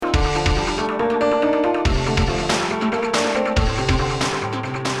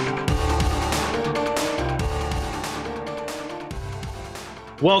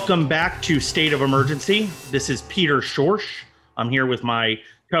Welcome back to State of Emergency. This is Peter Schorsch. I'm here with my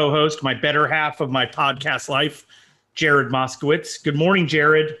co-host, my better half of my podcast life, Jared Moskowitz. Good morning,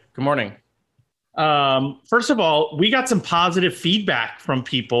 Jared. Good morning. First of all, we got some positive feedback from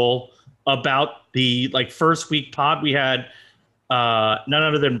people about the first week pod. We had none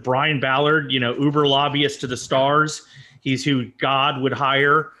other than Brian Ballard, Uber lobbyist to the stars. He's who God would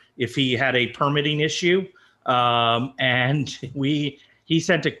hire if he had a permitting issue. And he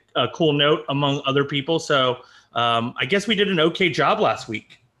sent a cool note among other people. So I guess we did an okay job last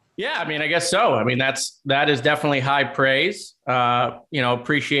week. Yeah, I guess so. That is definitely high praise.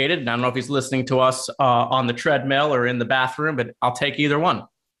 Appreciated. And I don't know if he's listening to us on the treadmill or in the bathroom, but I'll take either one.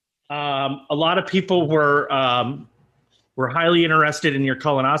 A lot of people were highly interested in your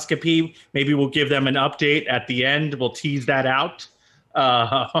colonoscopy. Maybe we'll give them an update at the end. We'll tease that out.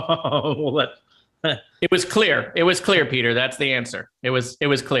 It was clear. It was clear, Peter. That's the answer. It was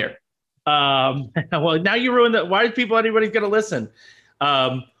clear. Well, now you ruined that. Why is anybody's going to listen?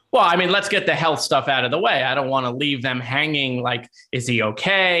 Let's get the health stuff out of the way. I don't want to leave them hanging. Like, is he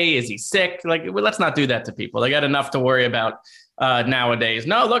okay? Is he sick? Let's not do that to people. They got enough to worry about nowadays.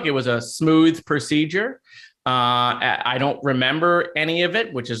 No, look, it was a smooth procedure. I don't remember any of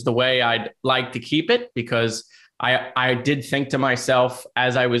it, which is the way I'd like to keep it, because I did think to myself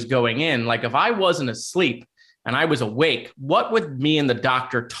as I was going in, if I wasn't asleep and I was awake, what would me and the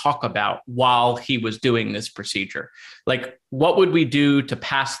doctor talk about while he was doing this procedure? What would we do to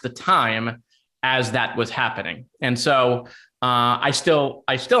pass the time as that was happening? And so I still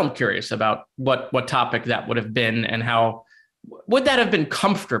am curious about what topic that would have been, and how would that have been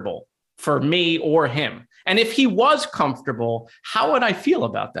comfortable for me or him? And if he was comfortable, how would I feel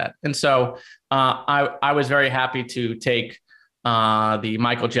about that? And so I was very happy to take the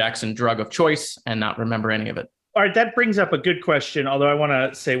Michael Jackson drug of choice and not remember any of it. All right, that brings up a good question. Although I want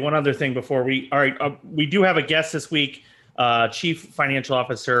to say one other thing before we do have a guest this week, Chief Financial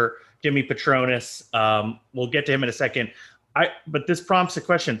Officer Jimmy Patronis. We'll get to him in a second. But this prompts a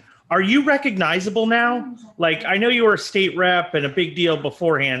question. Are you recognizable now? I know you were a state rep and a big deal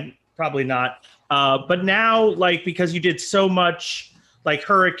beforehand, probably not. But now, because you did so much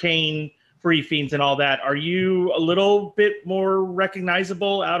hurricane briefings and all that, are you a little bit more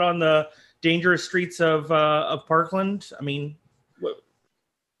recognizable out on the dangerous streets of Parkland?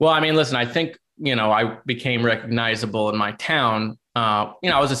 Listen, I think, I became recognizable in my town. I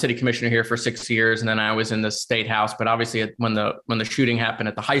was a city commissioner here for 6 years, and then I was in the state house. But obviously, when the shooting happened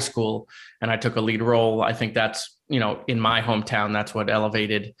at the high school and I took a lead role, I think that's, in my hometown, that's what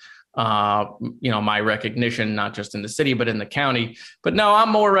elevated my recognition, not just in the city, but in the county. But no, I'm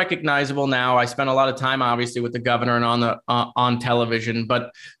more recognizable now. I spent a lot of time, obviously, with the governor and on television,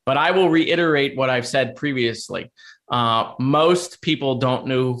 but I will reiterate what I've said previously. Most people don't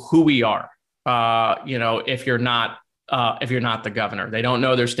know who we are. If you're not the governor, they don't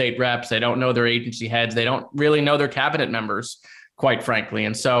know their state reps. They don't know their agency heads. They don't really know their cabinet members, quite frankly.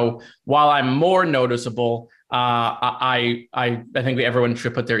 And so while I'm more noticeable, I think everyone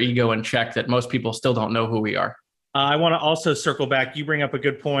should put their ego in check that most people still don't know who we are. I want to also circle back. You bring up a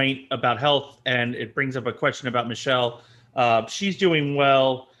good point about health, and it brings up a question about Michelle. She's doing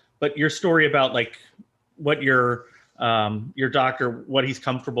well, but your story about what your doctor, what he's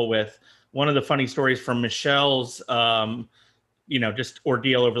comfortable with. One of the funny stories from Michelle's, just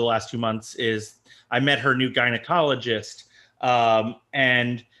ordeal over the last 2 months is I met her new gynecologist,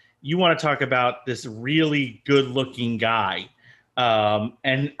 and you want to talk about this really good looking guy.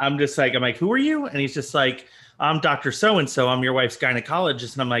 And I'm like, who are you? And he's just like, I'm Dr. So-and-so. I'm your wife's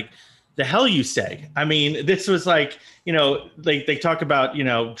gynecologist. And I'm like, the hell you say? This was they talk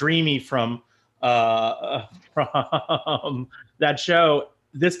about, Dreamy from that show.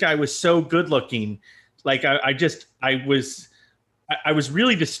 This guy was so good looking. I was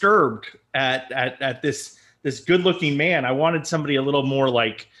really disturbed at this good looking man. I wanted somebody a little more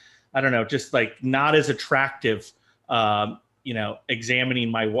I don't know, just not as attractive,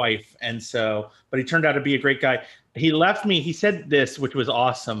 examining my wife. And so, but he turned out to be a great guy. He left me, he said this, which was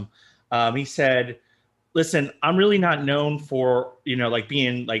awesome. He said, listen, I'm really not known for,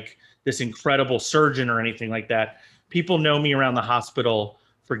 being this incredible surgeon or anything like that. People know me around the hospital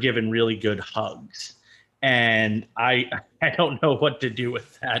for giving really good hugs. And I don't know what to do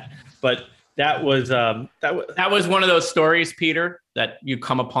with that, but that was one of those stories, Peter, that you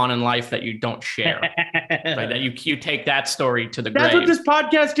come upon in life that you don't share. That you take that story to the grave. That's what this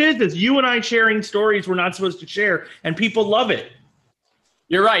podcast is you and I sharing stories we're not supposed to share, and people love it.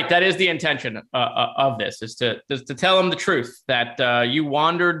 You're right. That is the intention of this, is to tell them the truth, that you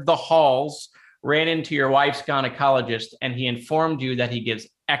wandered the halls ran into your wife's gynecologist and he informed you that he gives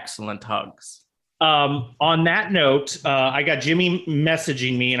excellent hugs. On that note, I got Jimmy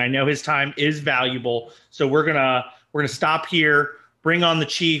messaging me, and I know his time is valuable. So we're gonna stop here, bring on the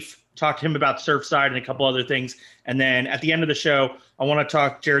chief, talk to him about Surfside and a couple other things, and then at the end of the show, I want to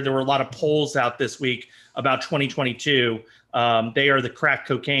talk, Jared. There were a lot of polls out this week about 2022. They are the crack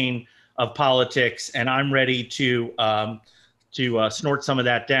cocaine of politics, and I'm ready to snort some of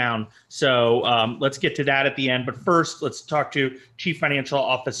that down. So let's get to that at the end. But first, let's talk to Chief Financial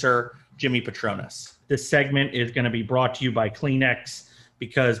Officer Jimmy Patronis. This segment is going to be brought to you by Kleenex,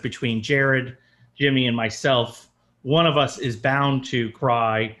 because between Jared, Jimmy, and myself, one of us is bound to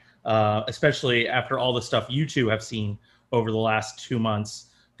cry, especially after all the stuff you two have seen over the last 2 months.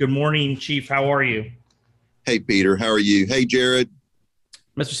 Good morning, Chief. How are you? Hey, Peter. How are you? Hey, Jared.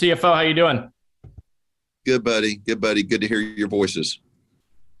 Mr. CFO, how you doing? Good, buddy. Good, buddy. Good to hear your voices.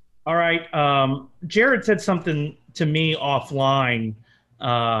 All right. Jared said something to me offline,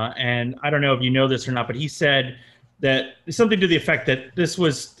 and I don't know if you know this or not, but he said that something to the effect that this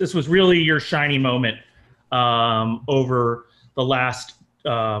was really your shining moment over the last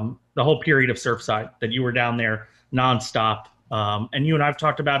the whole period of Surfside, that you were down there nonstop. And you and I've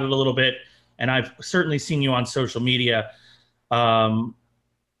talked about it a little bit, and I've certainly seen you on social media.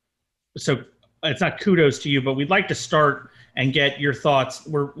 So it's not kudos to you, but we'd like to start and get your thoughts.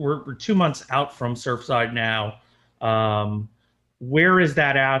 We're 2 months out from Surfside now. Where is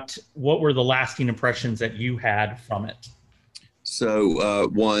that at? What were the lasting impressions that you had from it? So,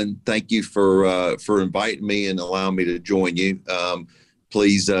 one, thank you for inviting me and allowing me to join you.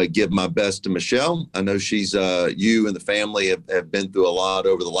 Please give my best to Michelle. I know she's you and the family have been through a lot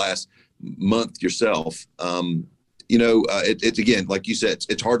over the last month yourself. It's again, like you said,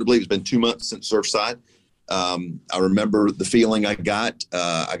 it's hard to believe it's been 2 months since Surfside. I remember the feeling I got.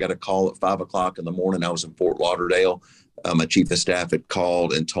 I got a call at 5 o'clock in the morning. I was in Fort Lauderdale. My chief of staff had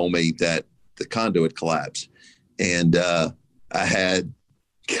called and told me that the condo had collapsed. And I had,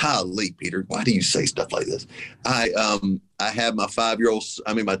 golly, Peter, why do you say stuff like this? I had my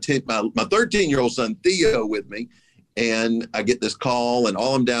 13-year-old son, Theo, with me. And I get this call, and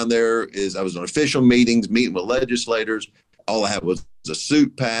all I'm down there is I was on official meetings, meeting with legislators. All I had was a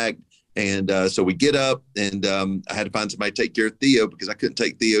suit packed. And so we get up, and I had to find somebody to take care of Theo because I couldn't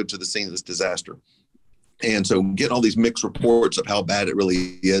take Theo to the scene of this disaster. And so getting all these mixed reports of how bad it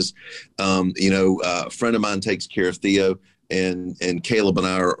really is. A friend of mine takes care of Theo, and Caleb and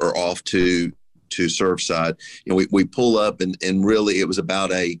I are off to Surfside. We pull up, and really it was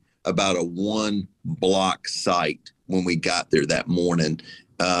about a 1 block site when we got there that morning.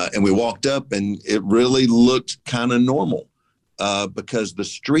 And we walked up, and it really looked kind of normal because the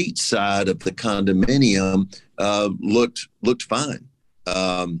street side of the condominium looked fine.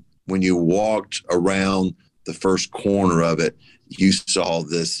 When you walked around the first corner of it, you saw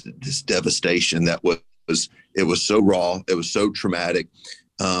this devastation that was so raw. It was so traumatic.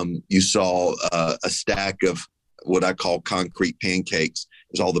 You saw a stack of what I call concrete pancakes.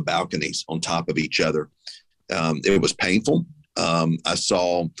 It was all the balconies on top of each other. It was painful. I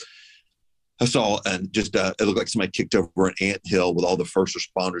saw and just it looked like somebody kicked over an anthill with all the first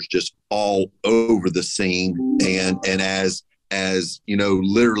responders just all over the scene. And as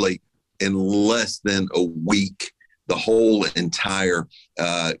literally in less than a week, the whole entire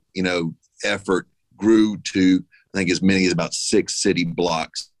effort grew to, I think, as many as about 6 city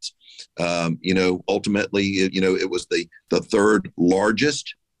blocks. Ultimately, it was the third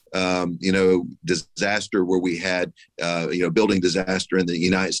largest disaster where we had building disaster in the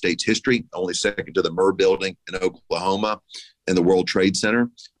United States history, only second to the Murr building in Oklahoma and the World Trade Center.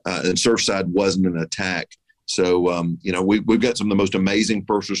 And Surfside wasn't an attack. So, we've got some of the most amazing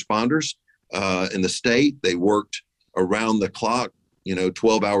first responders in the state. They worked around the clock,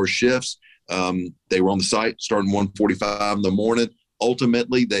 12-hour shifts. They were on the site starting 1:45 in the morning.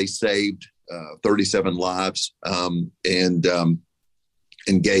 Ultimately, they saved 37 lives and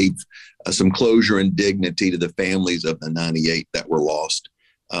gave some closure and dignity to the families of the 98 that were lost.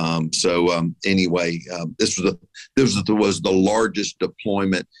 Anyway, this was the largest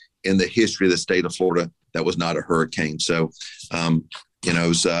deployment in the history of the state of Florida that was not a hurricane. So, and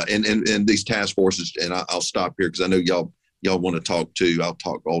these task forces, and I'll stop here because I know y'all want to talk too. I'll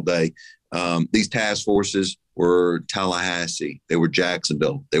talk all day. These task forces were Tallahassee, they were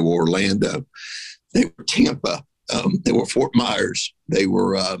Jacksonville, they were Orlando, they were Tampa, they were Fort Myers, they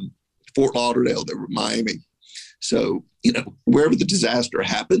were Fort Lauderdale, they were Miami. So, wherever the disaster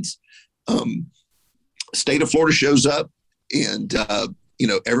happens, state of Florida shows up, and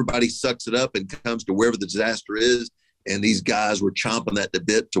everybody sucks it up and comes to wherever the disaster is. And these guys were chomping at the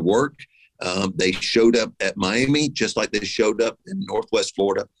bit to work. They showed up at Miami just like they showed up in Northwest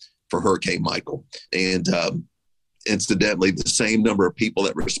Florida for Hurricane Michael. And incidentally, the same number of people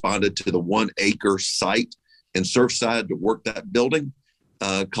that responded to the 1 acre site in Surfside to work that building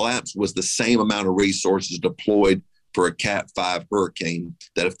collapse was the same amount of resources deployed for a Cat 5 hurricane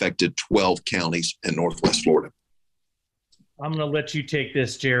that affected 12 counties in Northwest Florida. I'm going to let you take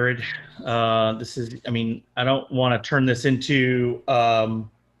this, Jared. I don't want to turn this into,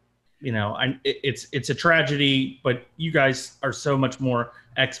 it's a tragedy, but you guys are so much more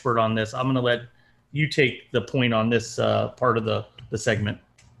expert on this. I'm going to let you take the point on this part of the segment.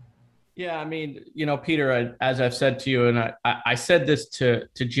 Yeah, I mean, Peter, as I've said to you, and I said this to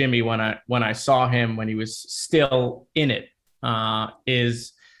Jimmy when I saw him when he was still in it,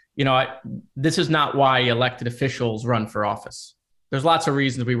 this is not why elected officials run for office. There's lots of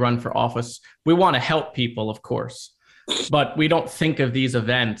reasons we run for office. We want to help people, of course, but we don't think of these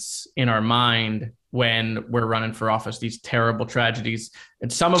events in our mind when we're running for office, these terrible tragedies,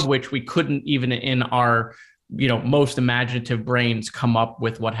 and some of which we couldn't even in our most imaginative brains come up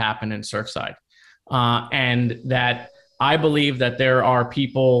with what happened in Surfside. And that I believe that there are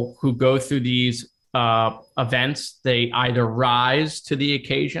people who go through these events, they either rise to the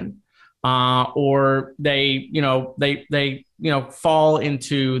occasion or they fall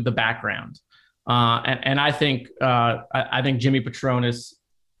into the background. And I think Jimmy Patronis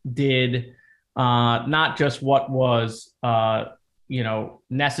did not just what was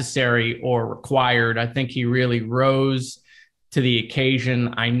necessary or required. I think he really rose to the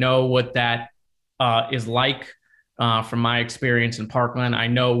occasion. I know what that is like from my experience in Parkland. I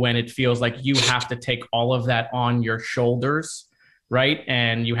know when it feels like you have to take all of that on your shoulders, right?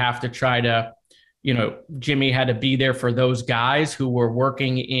 And you have to try to, Jimmy had to be there for those guys who were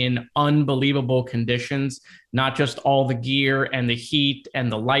working in unbelievable conditions, not just all the gear and the heat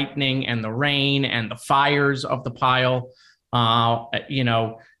and the lightning and the rain and the fires of the pile.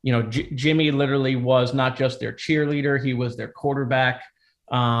 Jimmy literally was not just their cheerleader, he was their quarterback.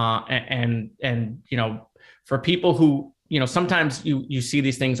 And for people who, sometimes you see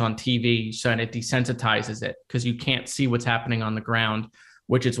these things on TV, so and it desensitizes it because you can't see what's happening on the ground,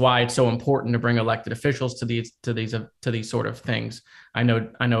 which is why it's so important to bring elected officials to these sort of things. I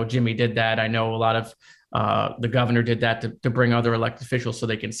know Jimmy did that. I know a lot of the governor did that to bring other elected officials so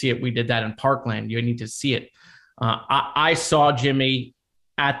they can see it. We did that in Parkland. You need to see it. I saw Jimmy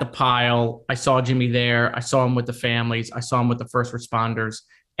at the pile. I saw Jimmy there. I saw him with the families. I saw him with the first responders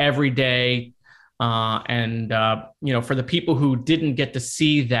every day. For the people who didn't get to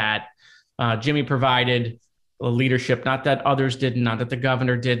see that, Jimmy provided leadership, not that others didn't, not that the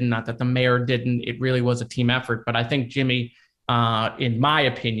governor didn't, not that the mayor didn't. It really was a team effort. But I think Jimmy, in my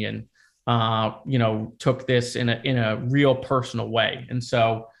opinion, took this in a real personal way. And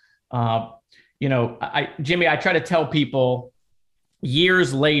so, Jimmy, I try to tell people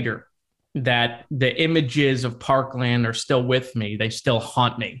years later that the images of Parkland are still with me. They still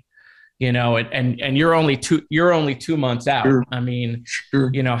haunt me, and you're only 2 months out. Sure. I mean,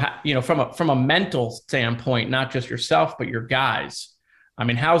 Sure. From a mental standpoint, not just yourself, but your guys. I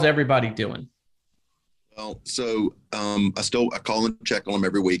mean, how's everybody doing? Well, so I call and check on them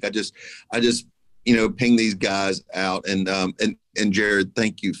every week. I just ping these guys out, and Jared,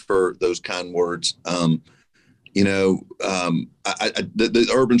 thank you for those kind words. The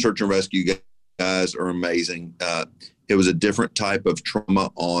urban search and rescue guys are amazing. It was a different type of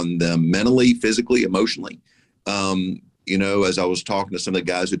trauma on them mentally, physically, emotionally. As I was talking to some of the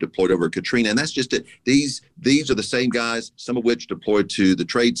guys who deployed over Katrina, and that's just it. These are the same guys, some of which deployed to the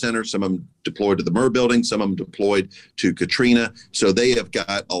Trade Center, some of them deployed to the Murr Building, some of them deployed to Katrina. So they have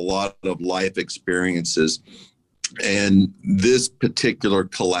got a lot of life experiences. And this particular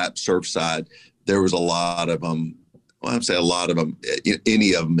collapse, Surfside, there was a lot of them. Well, I'd say a lot of them.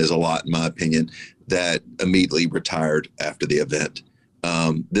 Any of them is a lot, in my opinion, that immediately retired after the event.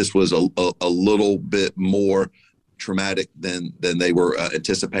 This was a little bit more traumatic than they were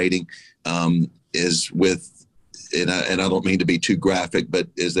anticipating. And I don't mean to be too graphic, but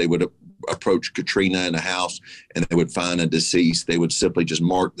as they would approach Katrina in a house and they would find a deceased, they would simply just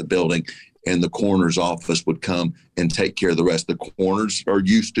mark the building, and the coroner's office would come and take care of the rest. The coroners are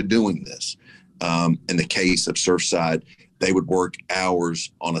used to doing this. In the case of Surfside, they would work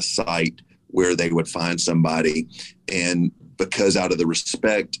hours on a site where they would find somebody. And because out of the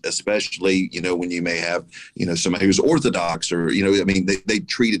respect, especially, when you may have, somebody who's Orthodox or, they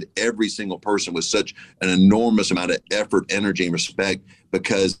treated every single person with such an enormous amount of effort, energy, and respect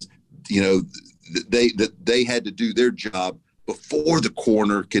because, they had to do their job before the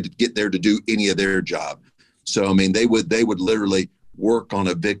coroner could get there to do any of their job. So, they would literally work on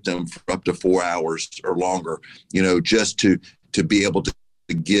a victim for up to 4 hours or longer, just to be able to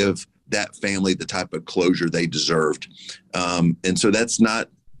give that family the type of closure they deserved. And so that's not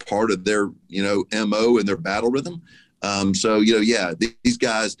part of their, MO and their battle rhythm. These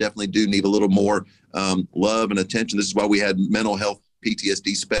guys definitely do need a little more love and attention. This is why we had mental health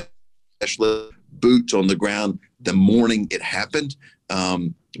PTSD specialists, boots on the ground the morning it happened.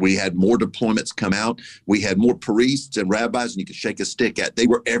 We had more deployments come out. We had more priests and rabbis, and you could shake a stick at. They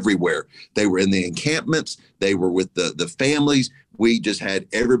were everywhere. They were in the encampments. They were with the families. We just had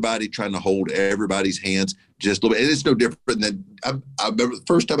everybody trying to hold everybody's hands just a little bit. And it's no different than I remember the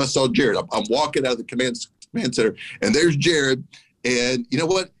first time I saw Jared. I'm walking out of the command center, and there's Jared. And you know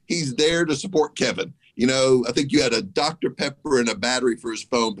what? He's there to support Kevin. I think you had a Dr. Pepper and a battery for his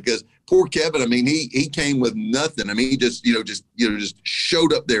phone, because poor Kevin, I mean, he came with nothing. I mean, he just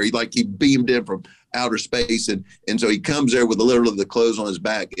showed up there. He beamed in from outer space. And so he comes there with literally the clothes on his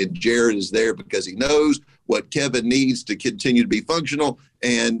back, and Jared is there because he knows what Kevin needs to continue to be functional.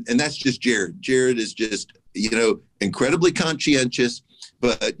 And that's just Jared. Jared is just, incredibly conscientious,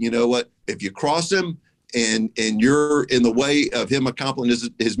 but you know what? If you cross him, and you're in the way of him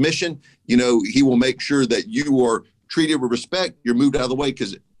accomplishing his mission, he will make sure that you are treated with respect. You're moved out of the way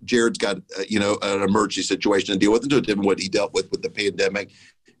because Jared's got, an emergency situation to deal with, and what he dealt with the pandemic,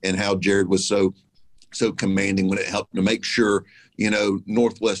 and how Jared was so commanding when it helped to make sure,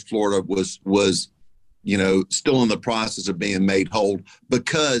 Northwest Florida was still in the process of being made whole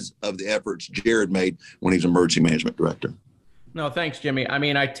because of the efforts Jared made when he was emergency management director. No, thanks, Jimmy. I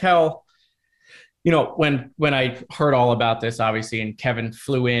mean, I tell, when I heard all about this, obviously, and Kevin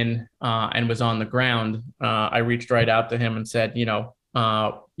flew in and was on the ground, I reached right out to him and said,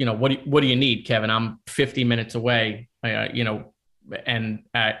 what do you need, Kevin? I'm 50 minutes away, and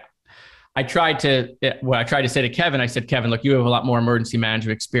I tried to say to Kevin, I said, Kevin, look, you have a lot more emergency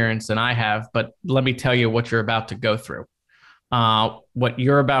management experience than I have, but let me tell you what you're about to go through. What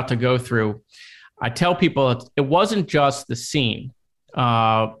you're about to go through, I tell people it wasn't just the scene.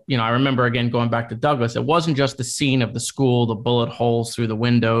 I remember, again, going back to Douglas, it wasn't just the scene of the school, the bullet holes through the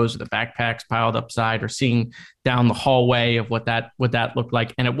windows, or the backpacks piled upside, or seeing down the hallway of what that looked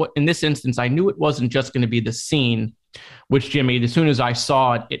like. And in this instance, I knew it wasn't just going to be the scene, which, Jimmy, as soon as I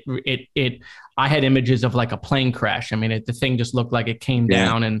saw it, I had images of like a plane crash. I mean, the thing just looked like it came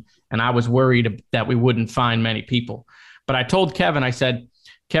down, and I was worried that we wouldn't find many people. But I told Kevin, I said,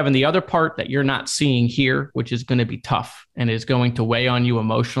 Kevin, the other part that you're not seeing here, which is going to be tough and is going to weigh on you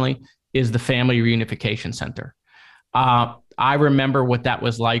emotionally, is the Family Reunification Center. I remember what that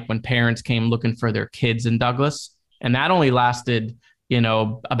was like when parents came looking for their kids in Douglas, and that only lasted,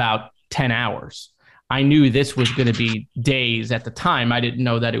 about 10 hours. I knew this was going to be days at the time. I didn't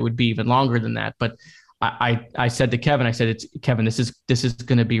know that it would be even longer than that. But I said to Kevin, Kevin, this is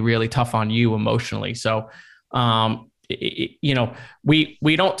going to be really tough on you emotionally. So,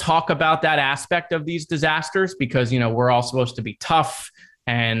 we don't talk about that aspect of these disasters because, we're all supposed to be tough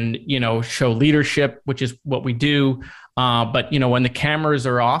and, show leadership, which is what we do. But, when the cameras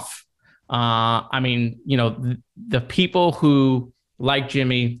are off, the people who, like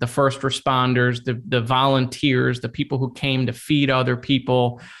Jimmy, the first responders, the volunteers, the people who came to feed other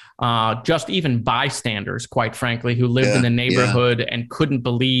people, just even bystanders, quite frankly, who lived in the neighborhood and couldn't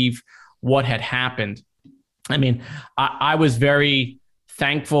believe what had happened. I mean, I was very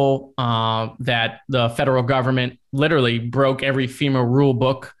thankful that the federal government literally broke every FEMA rule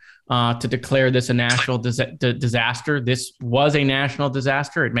book to declare this a national disaster. This was a national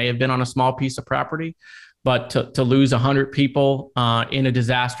disaster. It may have been on a small piece of property, but to lose 100 people in a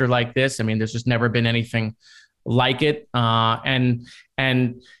disaster like this, I mean, there's just never been anything like it. And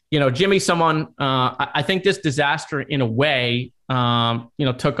Jimmy, I think this disaster in a way,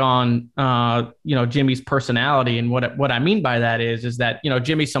 took on, Jimmy's personality. And what I mean by that is that,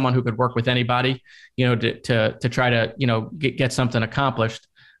 Jimmy's someone who could work with anybody, to try to, get something accomplished.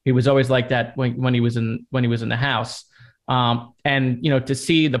 He was always like that when he was in the House. And, to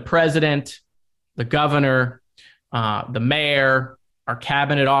see the president, the governor, the mayor, our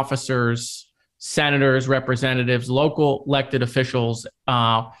cabinet officers, senators, representatives, local elected officials,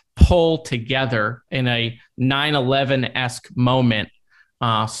 pull together in a 9/11-esque moment,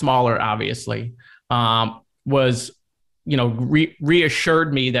 smaller, obviously, was,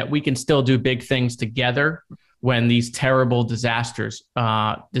 reassured me that we can still do big things together when these terrible disasters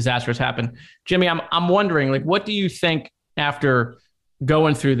happen. Jimmy, I'm wondering, what do you think after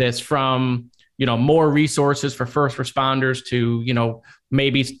going through this, from, more resources for first responders to,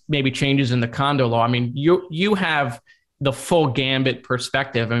 maybe changes in the condo law? I mean, you have the full gambit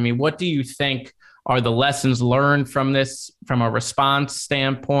perspective. I mean, what do you think are the lessons learned from this, from a response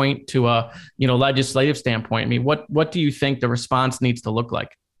standpoint to a, legislative standpoint? I mean, what do you think the response needs to look like?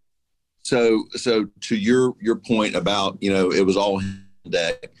 So to your point about, it was all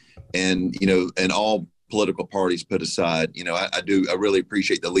deck and, and all political parties put aside, I really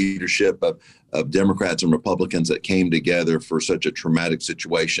appreciate the leadership of Democrats and Republicans that came together for such a traumatic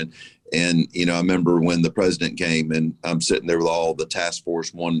situation. And, I remember when the president came and I'm sitting there with all the task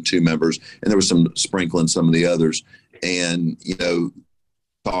force 1 and 2 members, and there was some sprinkling some of the others, and,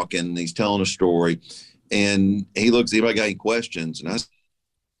 talking, he's telling a story, and he looks, anybody got any questions? And I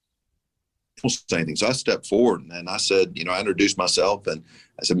don't say anything. So I stepped forward and I said, I introduced myself and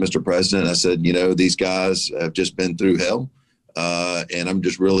I said, Mr. President, I said, these guys have just been through hell. And I'm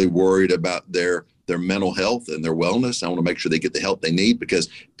just really worried about their mental health and their wellness. I want to make sure they get the help they need because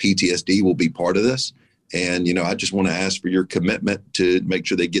PTSD will be part of this. And, I just want to ask for your commitment to make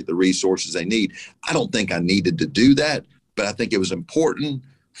sure they get the resources they need. I don't think I needed to do that, but I think it was important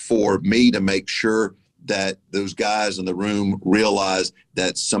for me to make sure that those guys in the room realized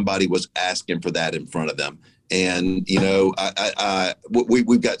that somebody was asking for that in front of them. And,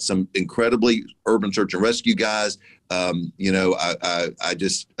 we've got some incredibly urban search and rescue guys. I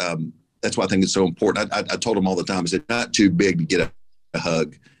just, that's why I think it's so important. I told them all the time, I said, not too big to get a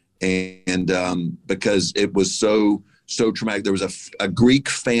hug. And because it was so traumatic. There was a Greek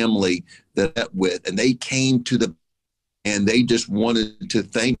family that I met with, and they came and they just wanted to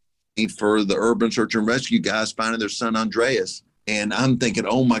thank me for the urban search and rescue guys finding their son Andreas. And I'm thinking,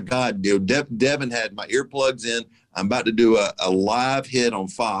 oh my God, Devin had my earplugs in. I'm about to do a live hit on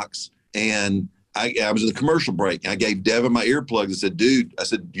Fox. And I was in the commercial break. I gave Devin my earplugs and said, dude,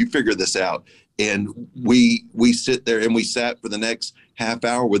 you figure this out. And we sit there and we sat for the next half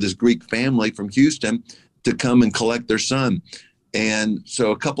hour with this Greek family from Houston to come and collect their son. And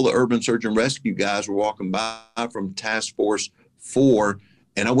so a couple of urban search and rescue guys were walking by from Task Force 4.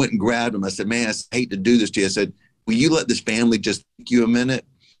 And I went and grabbed them. I said, man, I hate to do this to you. I said, will you let this family just thank you a minute?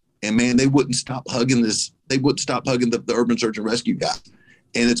 And man, they wouldn't stop hugging They wouldn't stop hugging the urban search and rescue guy.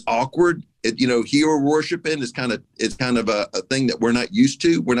 And it's awkward. Hero worshiping is kind of a thing that we're not used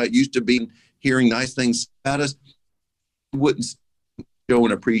to. We're not used to hearing nice things about us. We wouldn't show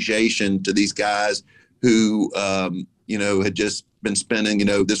an appreciation to these guys who, had just been spending,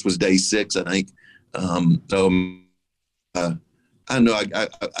 this was day 6, I think. I know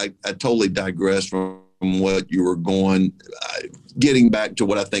I totally digress from what you were going, getting back to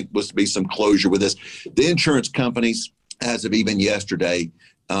what I think was to be some closure with this. The insurance companies, as of even yesterday,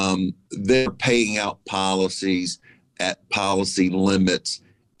 they're paying out policies at policy limits,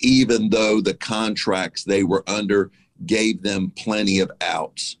 even though the contracts they were under gave them plenty of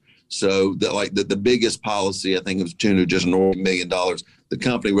outs. So the biggest policy, I think it was to just north of $1 million. The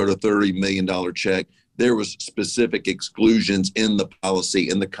company wrote a $30 million check. There was specific exclusions in the policy,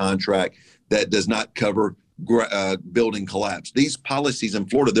 in the contract, that does not cover building collapse. These policies in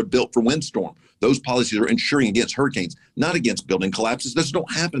Florida, they're built for windstorm. Those policies are insuring against hurricanes, not against building collapses. This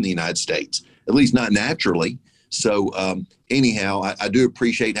don't happen in the United States, at least not naturally. So anyhow, I do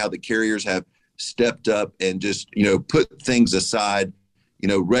appreciate how the carriers have stepped up and just, put things aside,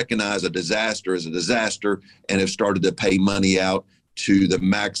 recognize a disaster as a disaster and have started to pay money out to the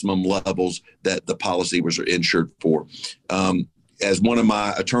maximum levels that the policy was insured for. As one of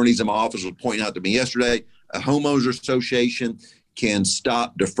my attorneys in my office was pointing out to me yesterday, a homeowners association can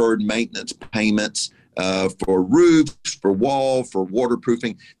stop deferred maintenance payments for roofs, for wall, for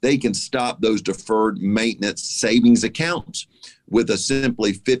waterproofing. They can stop those deferred maintenance savings accounts with a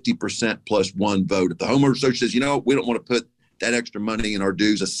simply 50% plus 1 vote. If the homeowners association says, we don't want to put that extra money in our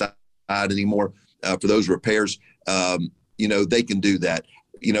dues aside anymore for those repairs, they can do that.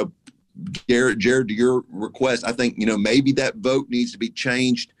 Jared, to your request, I think, maybe that vote needs to be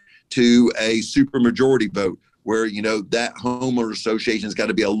changed to a supermajority vote where, that homeowner association has got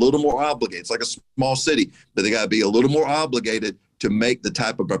to be a little more obligated. It's like a small city, but they got to be a little more obligated to make the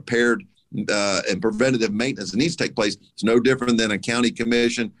type of prepared and preventative maintenance that needs to take place. It's no different than a county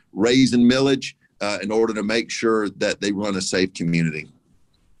commission raising millage in order to make sure that they run a safe community.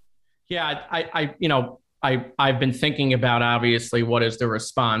 Yeah, I've been thinking about, obviously, what is the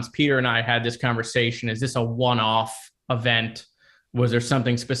response? Peter and I had this conversation. Is this a one-off event? Was there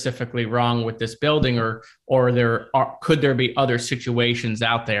something specifically wrong with this building, or could there be other situations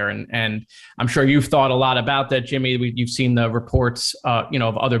out there? And I'm sure you've thought a lot about that, Jimmy. You've seen the reports,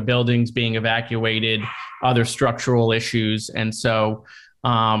 of other buildings being evacuated, other structural issues. And so,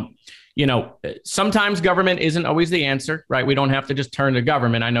 sometimes government isn't always the answer, right? We don't have to just turn to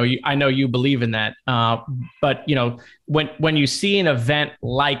government. I know you believe in that. But when you see an event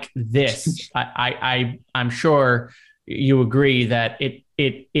like this, I'm sure you agree that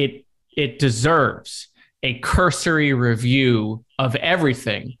it deserves a cursory review of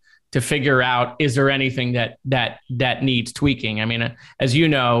everything to figure out, is there anything that needs tweaking? I mean, as you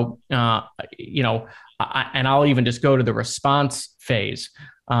know, and I'll even just go to the response phase.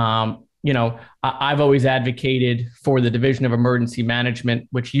 I've always advocated for the Division of Emergency Management,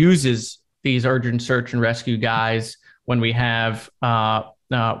 which uses these urgent search and rescue guys when we have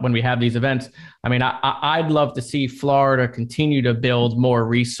these events. I mean, I'd love to see Florida continue to build more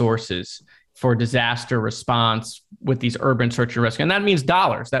resources for disaster response with these urban search and rescue. And that means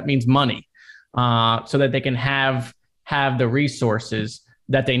dollars, that means money, so that they can have the resources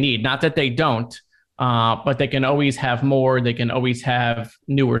that they need. Not that they don't, but they can always have more. They can always have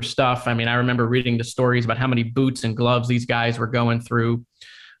newer stuff. I mean, I remember reading the stories about how many boots and gloves these guys were going through.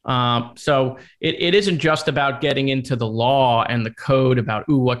 So it isn't just about getting into the law and the code about,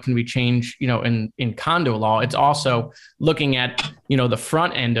 what can we change, in condo law. It's also looking at, the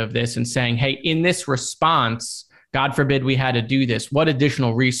front end of this and saying, hey, in this response, God forbid we had to do this, what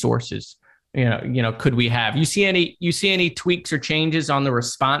additional resources, could we have? You see any tweaks or changes on the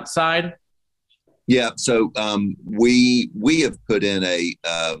response side? Yeah, so we have put in a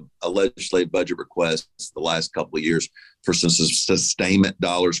legislative budget request the last couple of years for some sustainment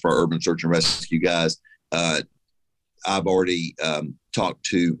dollars for our urban search and rescue guys. I've already talked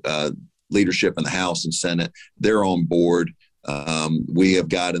to leadership in the House and Senate. They're on board. We have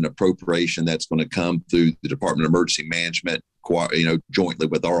got an appropriation that's going to come through the Department of Emergency Management, jointly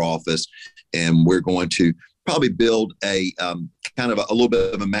with our office, and we're going to probably build a kind of a little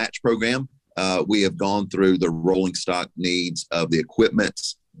bit of a match program. We have gone through the rolling stock needs of the equipment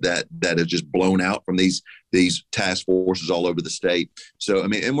that is just blown out from these task forces all over the state. So, I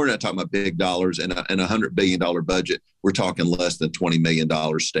mean, and we're not talking about big dollars and a $100 billion budget. We're talking less than $20 million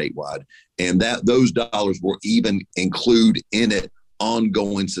statewide. And those dollars will even include in it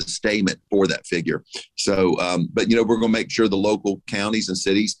ongoing sustainment for that figure. So, but, we're going to make sure the local counties and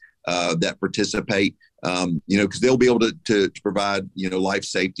cities that participate, because they'll be able to provide, life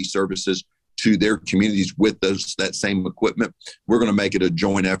safety services to their communities with that same equipment. We're going to make it a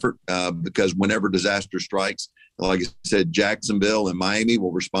joint effort because whenever disaster strikes, like I said, Jacksonville and Miami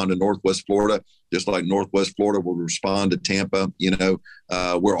will respond to Northwest Florida, just like Northwest Florida will respond to Tampa.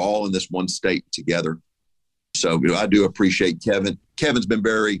 We're all in this one state together. So I do appreciate Kevin. Kevin's been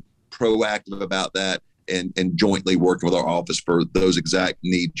very proactive about that and jointly working with our office for those exact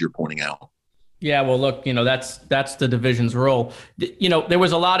needs you're pointing out. Yeah, well, look, that's the division's role. There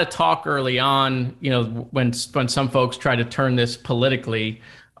was a lot of talk early on, when some folks tried to turn this politically,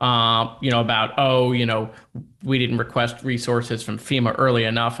 about, we didn't request resources from FEMA early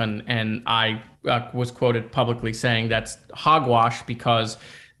enough. And I was quoted publicly saying that's hogwash because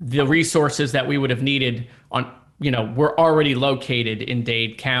the resources that we would have needed were already located in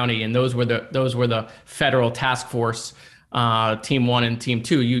Dade County. And those were the federal task force Team 1 and Team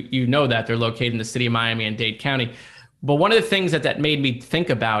 2, you know that they're located in the city of Miami and Dade County. But one of the things that made me think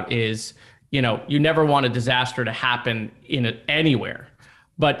about is, you never want a disaster to happen anywhere.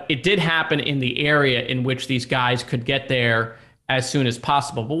 But it did happen in the area in which these guys could get there as soon as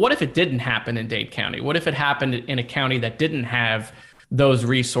possible. But what if it didn't happen in Dade County? What if it happened in a county that didn't have those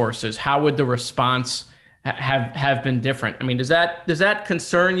resources? How would the response have been different? I mean, does that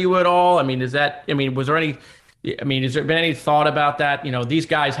concern you at all? I mean, has there been any thought about that? These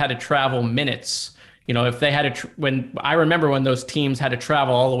guys had to travel minutes. If they had I remember when those teams had to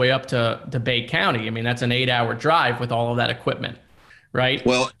travel all the way up to Bay County. I mean, that's an 8-hour drive with all of that equipment, right?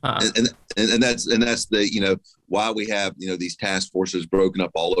 Well, and that's the why we have these task forces broken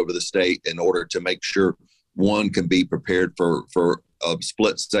up all over the state in order to make sure one can be prepared for a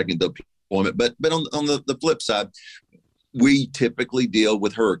split second deployment. But on the flip side, we typically deal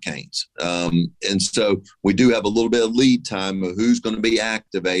with hurricanes. And so we do have a little bit of lead time of who's going to be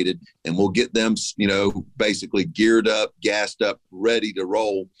activated, and we'll get them, basically geared up, gassed up, ready to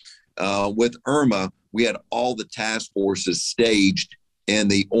roll. With Irma, we had all the task forces staged in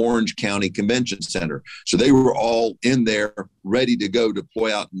the Orange County Convention Center. So they were all in there ready to go,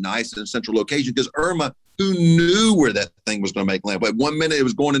 deploy out nice in a central location, because Irma, who knew where that thing was going to make land? But 1 minute it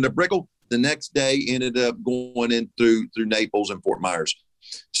was going into Brickell, the next day ended up going in through Naples and Fort Myers.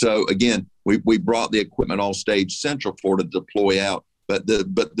 So again, we brought the equipment all staged central Florida to deploy out. But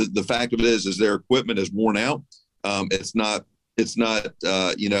the fact of it is their equipment is worn out. It's not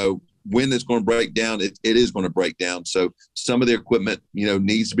when it's going to break down, it is going to break down. So some of the equipment,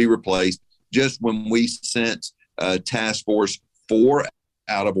 needs to be replaced. Just when we sent Task Force 4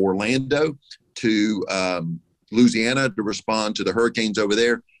 out of Orlando to Louisiana to respond to the hurricanes over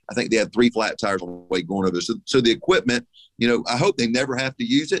there, I think they had 3 flat tires on the way going over there. So the equipment, I hope they never have to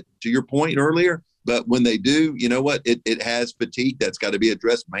use it, to your point earlier. But when they do, you know what? It has fatigue that's got to be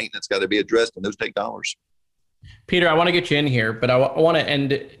addressed, maintenance got to be addressed, and those take dollars. Peter, I want to get you in here, but I want to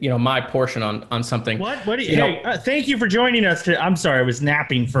end, my portion on something. What do you thank you for joining us. I'm sorry, I was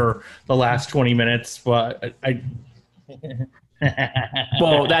napping for the last 20 minutes, but I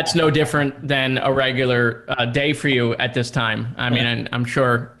Well, that's no different than a regular day for you at this time. I mean, and I'm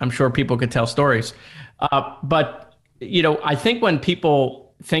sure people could tell stories. But, I think when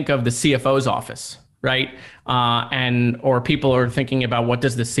people think of the CFO's office, right? Or people are thinking about what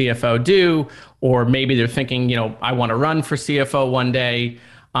does the CFO do? Or maybe they're thinking, I want to run for CFO one day.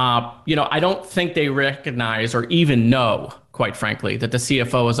 I don't think they recognize or even know, quite frankly, that the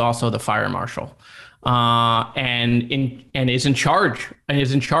CFO is also the fire marshal. And is in charge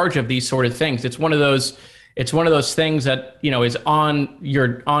of these sort of things. It's one of those things that, is on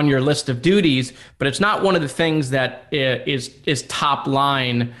your list of duties, but it's not one of the things that is top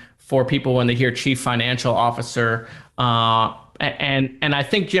line for people when they hear chief financial officer. And I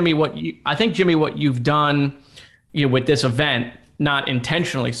think, Jimmy, what you've done, with this event, not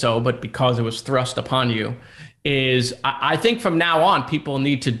intentionally so, but because it was thrust upon you, is I think from now on, people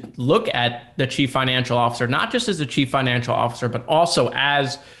need to look at the chief financial officer, not just as the chief financial officer, but also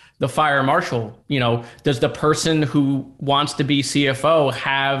as the fire marshal. Does the person who wants to be CFO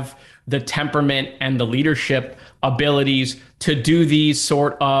have the temperament and the leadership abilities to do these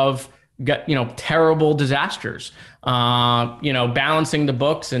sort of, terrible disasters? Balancing the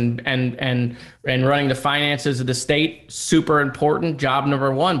books and running the finances of the state, super important, job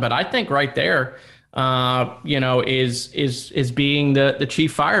number one. But I think right there, is being the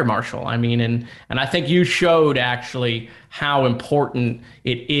chief fire marshal. I mean, and I think you showed actually how important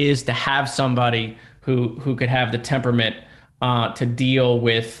it is to have somebody who could have the temperament to deal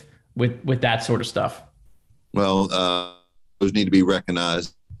with that sort of stuff. Well, those need to be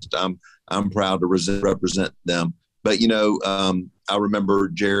recognized. I'm proud to represent them. But I remember,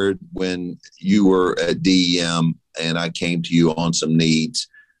 Jared, when you were at DEM and I came to you on some needs.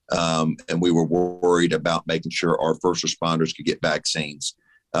 And we were worried about making sure our first responders could get vaccines.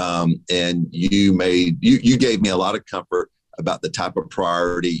 And you gave me a lot of comfort about the type of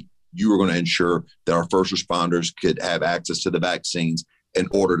priority you were going to ensure that our first responders could have access to the vaccines in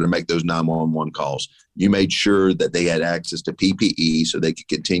order to make those 911 calls. You made sure that they had access to PPE so they could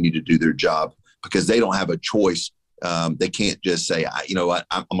continue to do their job, because they don't have a choice. They can't just say,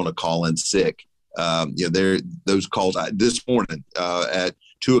 I'm going to call in sick. Those calls this morning at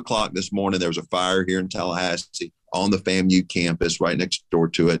 2:00 this morning, there was a fire here in Tallahassee on the FAMU campus right next door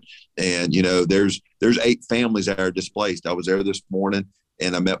to it. And, there's 8 families that are displaced. I was there this morning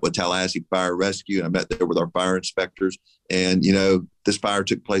and I met with Tallahassee Fire Rescue, and I met there with our fire inspectors. And, this fire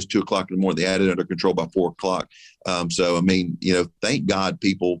took place 2:00 in the morning. They had it under control by 4:00. Thank God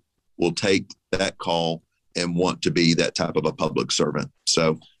people will take that call and want to be that type of a public servant.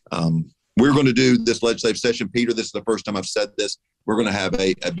 So, we're going to do this legislative session. Peter, this is the first time I've said this. We're going to have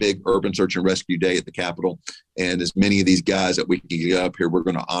a big urban search and rescue day at the Capitol. And as many of these guys that we can get up here, we're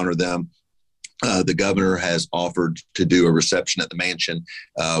going to honor them. The governor has offered to do a reception at the mansion.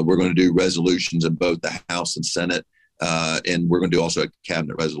 We're going to do resolutions in both the House and Senate. And we're going to do also a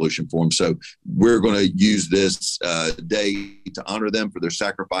cabinet resolution for them. So we're going to use this day to honor them for their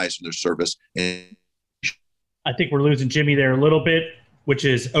sacrifice and their service. And I think we're losing Jimmy there a little bit, which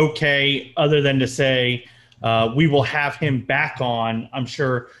is okay, other than to say we will have him back on, I'm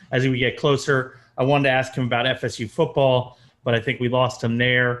sure, as we get closer. I wanted to ask him about FSU football, but I think we lost him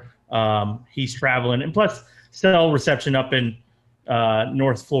there. He's traveling. And plus, cell reception up in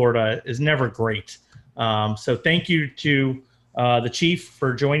North Florida is never great. So thank you to the Chief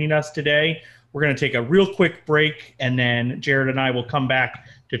for joining us today. We're going to take a real quick break, and then Jared and I will come back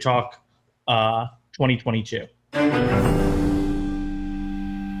to talk 2022.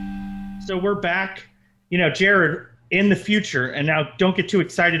 So we're back. Jared, in the future, and now don't get too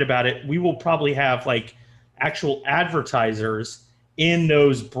excited about it, we will probably have like actual advertisers in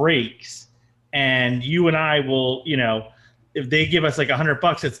those breaks, and you and I will, if they give us like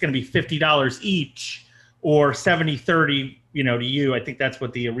 $100, it's going to be $50 each, or 70-30, to you. I think that's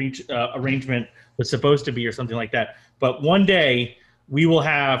what the arrangement was supposed to be, or something like that. But one day we will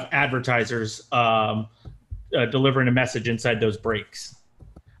have advertisers delivering a message inside those breaks.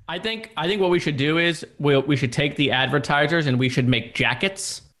 I think what we should do is we should take the advertisers and we should make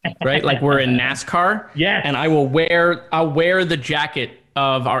jackets right? Like we're in NASCAR. Yes. And I'll wear the jacket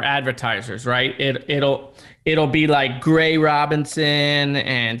of our advertisers, right? It'll be like Gray Robinson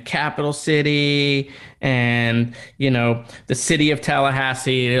and Capital City and, the city of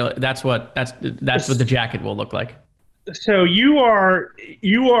Tallahassee. That's what the jacket will look like. So you are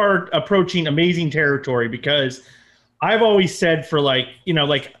approaching amazing territory, because I've always said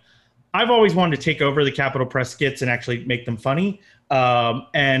I've always wanted to take over the Capitol Press skits and actually make them funny.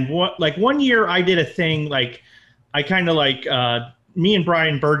 And one year I did a thing, like I kind of me and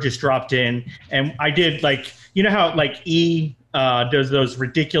Brian Burgess dropped in, and I did how E does those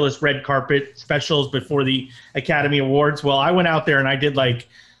ridiculous red carpet specials before the Academy Awards. Well, I went out there and I did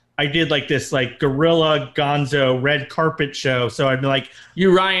this guerrilla gonzo red carpet show. So I'd be like,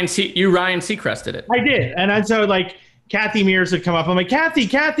 you Ryan Seacrest did it. I did. And so Kathy Mears would come up. I'm like,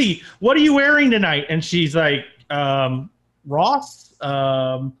 Kathy, what are you wearing tonight? And she's like, Ross,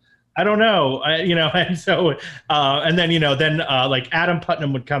 I don't know, and so, and then, Adam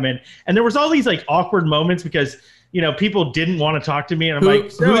Putnam would come in, and there was all these awkward moments because, people didn't want to talk to me. And I'm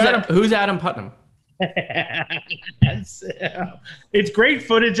who's Adam Putnam? It's great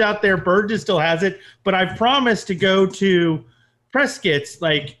footage out there. Burgess still has it, but I've promised to go to press skits.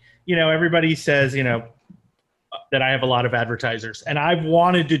 Everybody says, that I have a lot of advertisers, and I've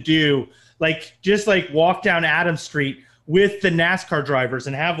wanted to do walk down Adams Street with the NASCAR drivers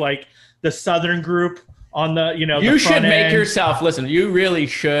and have the Southern group on the, you should make yourself, listen, you really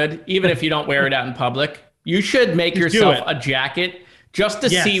should, even if you don't wear it out in public, you should make yourself a jacket just to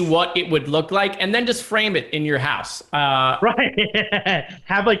see what it would look like, and then just frame it in your house. Right.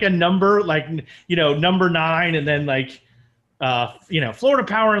 Have a number, number 9, and then Florida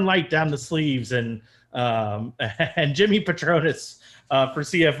Power and Light down the sleeves, and Jimmy Petronas for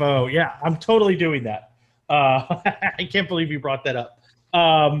CFO. Yeah, I'm totally doing that. I can't believe you brought that up.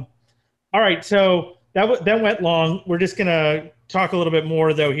 All right, so that went long. We're just gonna talk a little bit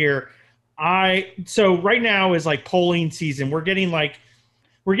more though here. So right now is polling season. We're getting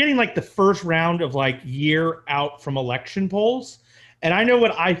the first round of year out from election polls, and I know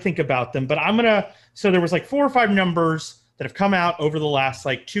what I think about them. But so there was 4 or 5 numbers that have come out over the last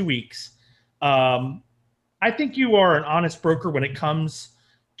 2 weeks. I think you are an honest broker when it comes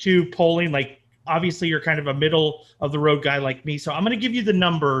to polling. Obviously, you're kind of a middle of the road guy like me. So I'm going to give you the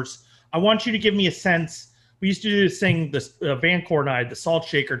numbers. I want you to give me a sense. We used to do this thing, Van Cornide, the salt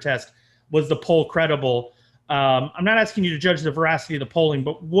shaker test. Was the poll credible? I'm not asking you to judge the veracity of the polling,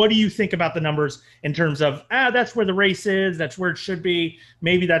 but what do you think about the numbers in terms of, that's where the race is, that's where it should be,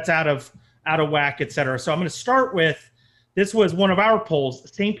 maybe that's out of whack, et cetera. So I'm going to start with, this was one of our polls.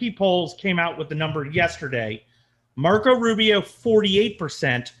 St. Pete Polls came out with the number yesterday. Marco Rubio,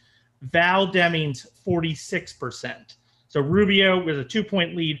 48%. Val Demings, 46%. So Rubio with a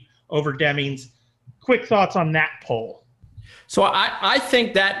 2-point lead over Demings. Quick thoughts on that poll. So I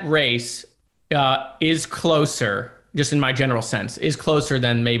think that race is closer, just in my general sense, is closer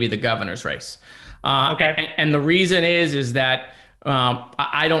than maybe the governor's race. Okay. And the reason is that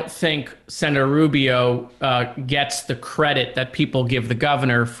I don't think Senator Rubio gets the credit that people give the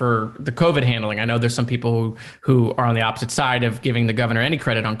governor for the COVID handling. I know there's some people who are on the opposite side of giving the governor any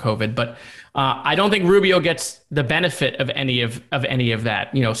credit on COVID, but I don't think Rubio gets the benefit of any of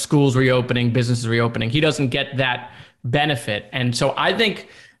that. Schools reopening, businesses reopening. He doesn't get that benefit, and so I think,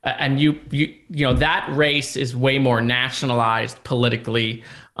 and that race is way more nationalized politically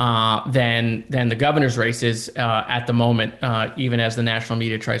than the governor's race is at the moment, even as the national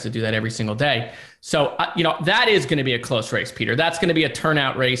media tries to do that every single day. So, that is going to be a close race, Peter. That's going to be a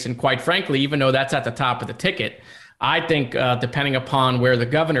turnout race. And quite frankly, even though that's at the top of the ticket, I think depending upon where the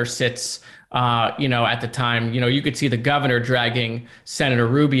governor sits, at the time, you could see the governor dragging Senator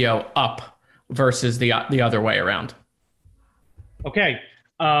Rubio up versus the other way around. Okay.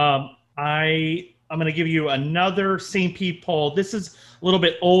 I'm going to give you another St. Pete poll. This is a little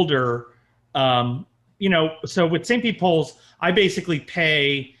bit older. So with St. Pete polls, I basically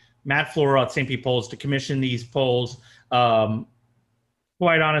pay Matt Flora at St. Pete polls to commission these polls. Quite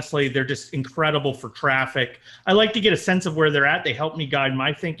honestly, they're just incredible for traffic. I like to get a sense of where they're at. They help me guide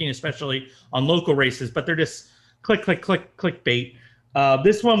my thinking, especially on local races, but they're just clickbait.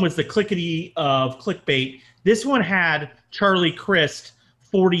 This one was the clickety of clickbait. This one had Charlie Crist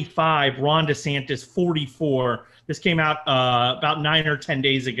 45, Ron DeSantis 44. This came out about 9 or 10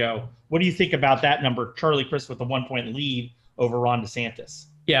 days ago. What do you think about that number? Charlie Crist with a 1-point lead over Ron DeSantis.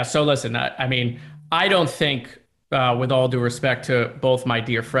 Yeah, so listen, I don't think, with all due respect to both my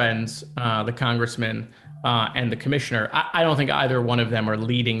dear friends, the congressman and the commissioner, I don't think either one of them are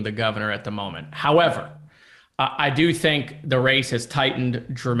leading the governor at the moment. However, I do think the race has tightened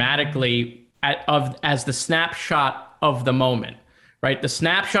dramatically as the snapshot of the moment, right? The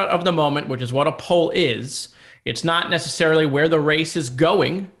snapshot of the moment, which is what a poll is. It's not necessarily where the race is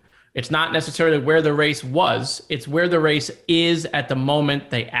going. It's not necessarily where the race was. It's where the race is at the moment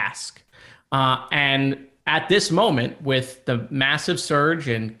they ask. And at this moment, with the massive surge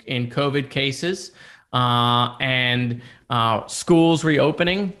in COVID cases and schools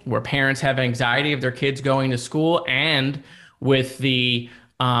reopening, where parents have anxiety of their kids going to school, and with the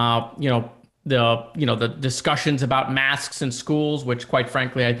the discussions about masks in schools, which, quite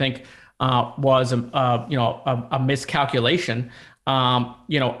frankly, I think was a miscalculation.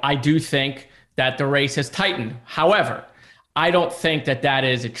 I do think that the race has tightened. However, I don't think that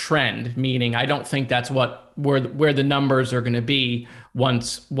is a trend. Meaning, I don't think that's where the numbers are going to be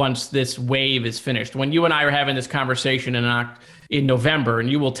once this wave is finished. When you and I are having this conversation in November, and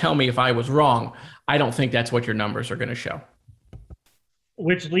you will tell me if I was wrong, I don't think that's what your numbers are going to show.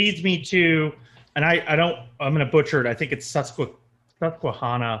 Which leads me to, and I'm going to butcher it. I think it's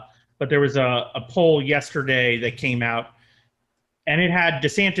Susquehanna, but there was a poll yesterday that came out, and it had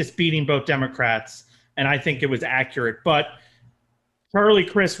DeSantis beating both Democrats, and I think it was accurate. But Charlie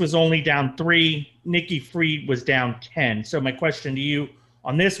Crist was only down 3. Nikki Fried was down 10. So my question to you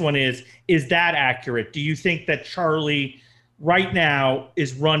on this one is that accurate? Do you think that Charlie right now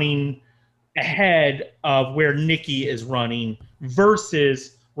is running ahead of where Nikki is running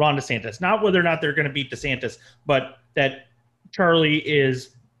versus Ron DeSantis? Not whether or not they're going to beat DeSantis, but that Charlie is,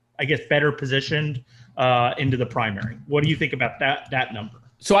 I guess, better positioned into the primary. What do you think about that number?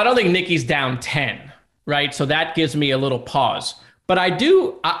 So I don't think Nikki's down 10, right? So that gives me a little pause. But I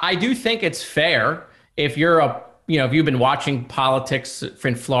do think it's fair if you're if you've been watching politics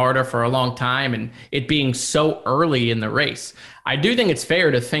in Florida for a long time and it being so early in the race. I do think it's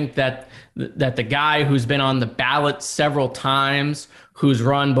fair to think that the guy who's been on the ballot several times, who's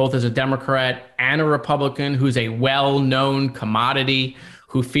run both as a Democrat and a Republican, who's a well-known commodity,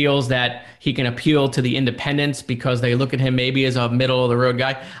 who feels that he can appeal to the independents because they look at him maybe as a middle-of-the-road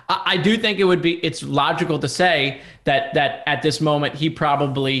guy. I do think it's logical to say that at this moment he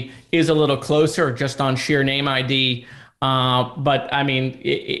probably is a little closer just on sheer name ID. But I mean,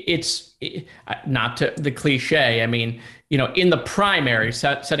 it's not to the cliche. I mean, in the primary,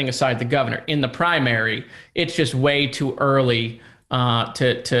 setting aside the governor, in the primary, it's just way too early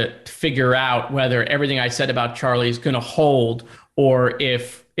to figure out whether everything I said about Charlie is going to hold, or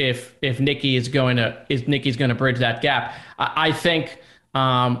if Nikki's going to bridge that gap. I think,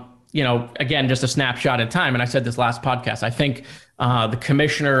 again, just a snapshot in time. And I said this last podcast, I think the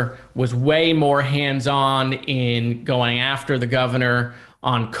commissioner was way more hands-on in going after the governor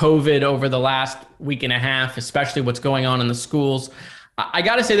on COVID over the last week and a half, especially what's going on in the schools. I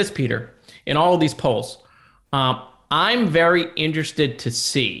got to say this, Peter, in all of these polls, I'm very interested to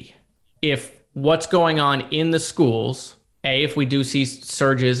see if what's going on in the schools, if we do see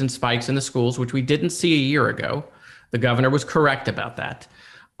surges and spikes in the schools, which we didn't see a year ago. The governor was correct about that,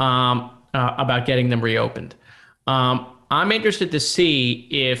 about getting them reopened. I'm interested to see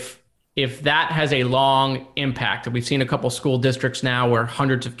if that has a long impact. We've seen a couple school districts now where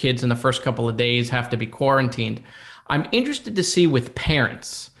hundreds of kids in the first couple of days have to be quarantined. I'm interested to see with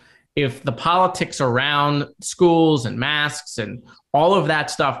parents if the politics around schools and masks and all of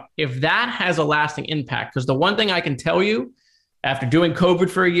that stuff, if that has a lasting impact. Because the one thing I can tell you after doing COVID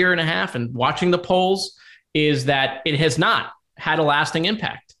for a year and a half and watching the polls is that it has not had a lasting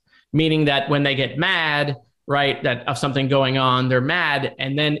impact, meaning that when they get mad, right, that of something going on, they're mad,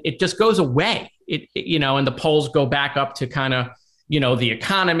 and then it just goes away. And the polls go back up to kind of, the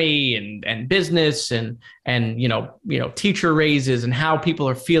economy and business and teacher raises and how people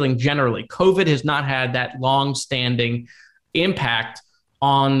are feeling generally. COVID has not had that long-standing impact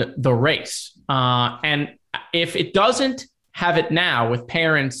on the race. And if it doesn't have it now with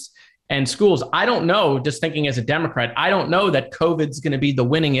parents and schools, I don't know, just thinking as a Democrat, I don't know that COVID's going to be the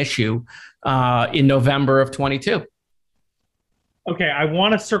winning issue in November of 22. Okay, I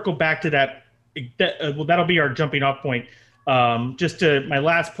want to circle back to that. Well, that'll be our jumping off point. My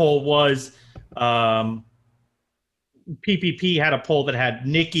last poll was PPP had a poll that had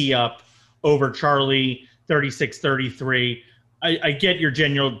Nikki up over Charlie 36-33. I get your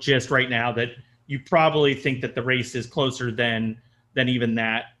general gist right now that you probably think that the race is closer than even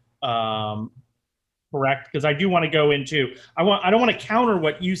that. Correct? Because I do want to go into I don't want to counter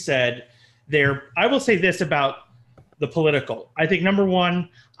what you said there. I will say this about the political. I think number one,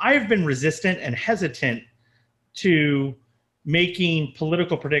 I have been resistant and hesitant to making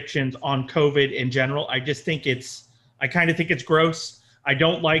political predictions on COVID in general. I kind of think it's gross. I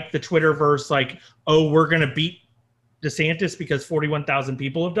don't like the Twitterverse, like, oh, we're going to beat DeSantis because 41,000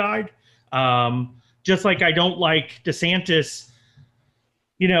 people have died. Just like I don't like DeSantis,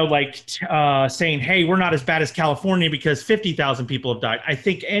 saying, hey, we're not as bad as California because 50,000 people have died. I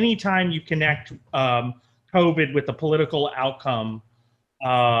think anytime you connect COVID with a political outcome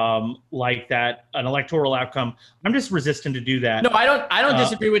like that, an electoral outcome, I'm just resistant to do that. No, I don't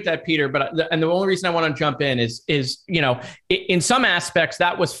disagree with that, Peter. But the only reason I want to jump in is in some aspects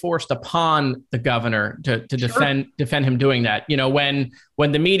that was forced upon the governor to defend him doing that.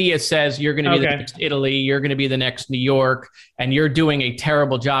 When the media says you're going to be the next Italy, you're going to be the next New York, and you're doing a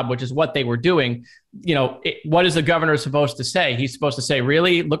terrible job, which is what they were doing. What is the governor supposed to say? He's supposed to say,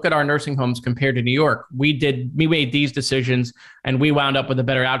 really, look at our nursing homes compared to New York. We made these decisions and we wound up with a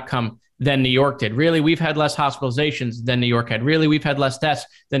better outcome than New York did. Really, we've had less hospitalizations than New York had. Really, we've had less deaths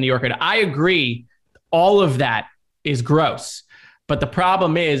than New York had. I agree. All of that is gross. But the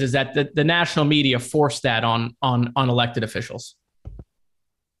problem is that the national media forced that on elected officials.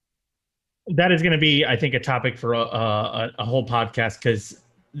 That is going to be, I think, a topic for a whole podcast, because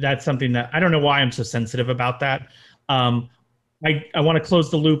that's something that I don't know why I'm so sensitive about that. I want to close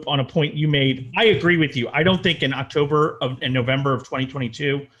the loop on a point you made. I agree with you. I don't think in October and November of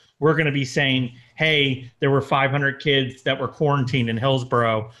 2022, we're going to be saying, hey, there were 500 kids that were quarantined in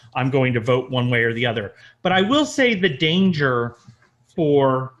Hillsborough. I'm going to vote one way or the other. But I will say the danger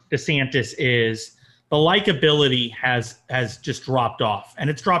for DeSantis is the likability has just dropped off, and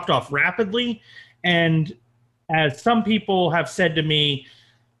it's dropped off rapidly. And as some people have said to me,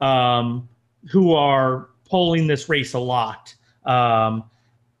 who are polling this race a lot,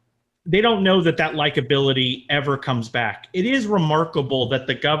 they don't know that likability ever comes back. It is remarkable that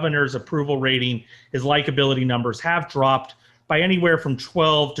the governor's approval rating, his likability numbers have dropped by anywhere from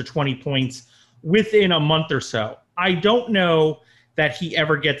 12 to 20 points within a month or so. I don't know that he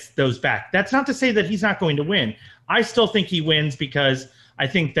ever gets those back. That's not to say that he's not going to win. I still think he wins, because I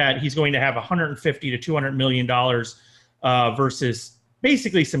think that he's going to have $150 to $200 million versus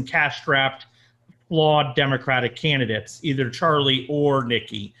basically some cash-strapped, flawed Democratic candidates, either Charlie or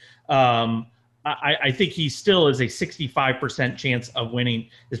Nikki. I think he still is a 65% chance of winning,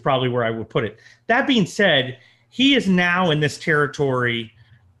 is probably where I would put it. That being said, he is now in this territory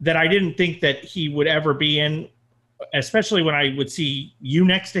that I didn't think that he would ever be in, especially when I would see you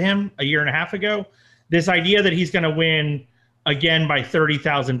next to him a year and a half ago. This idea that he's going to win again by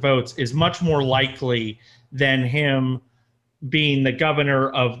 30,000 votes is much more likely than him being the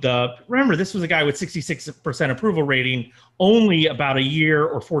governor of remember, this was a guy with 66% approval rating only about a year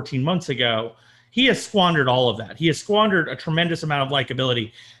or 14 months ago. He has squandered all of that. He has squandered a tremendous amount of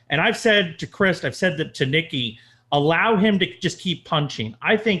likability. And I've said to Chris, I've said that to Nikki, allow him to just keep punching.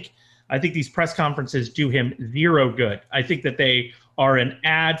 I think these press conferences do him zero good. I think that they are an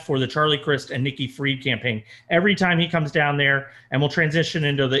ad for the Charlie Crist and Nikki Fried campaign. Every time he comes down there, and we'll transition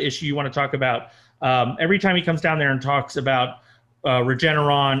into the issue you want to talk about, every time he comes down there and talks about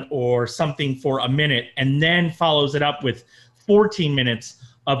Regeneron or something for a minute, and then follows it up with 14 minutes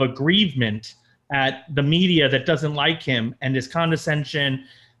of aggrievement at the media that doesn't like him and his condescension.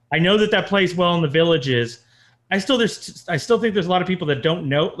 I know that plays well in the villages. I still think there's a lot of people that don't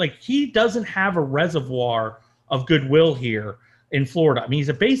know. Like, he doesn't have a reservoir of goodwill here in Florida. I mean,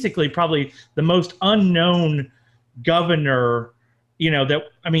 he's basically probably the most unknown governor,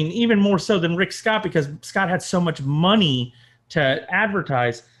 even more so than Rick Scott, because Scott had so much money to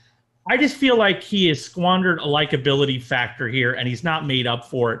advertise. I just feel like he has squandered a likability factor here, and he's not made up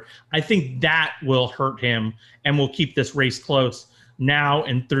for it. I think that will hurt him and will keep this race close now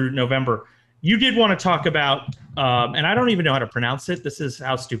and through November. You did want to talk about, and I don't even know how to pronounce it. This is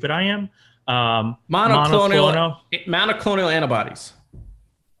how stupid I am. Monoclonal antibodies.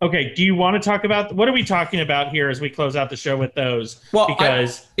 Okay. Do you want to talk about, what are we talking about here as we close out the show with those? Well,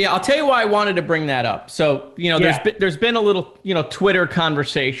 because I'll tell you why I wanted to bring that up. So, there's been a little, Twitter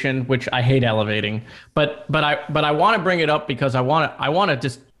conversation, which I hate elevating, but I want to bring it up because I want to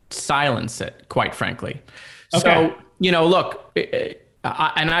just silence it, quite frankly. Okay. So, look,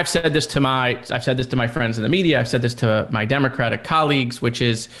 and I've said this to my friends in the media. I've said this to my Democratic colleagues, which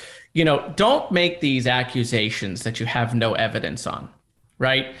is, don't make these accusations that you have no evidence on,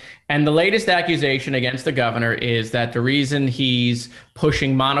 right? And the latest accusation against the governor is that the reason he's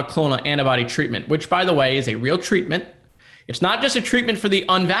pushing monoclonal antibody treatment, which, by the way, is a real treatment. It's not just a treatment for the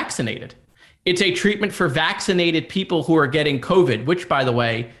unvaccinated. It's a treatment for vaccinated people who are getting COVID, which, by the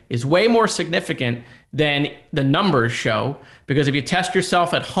way, is way more significant than the numbers show, because if you test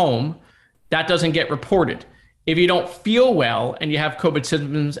yourself at home, that doesn't get reported. If you don't feel well and you have COVID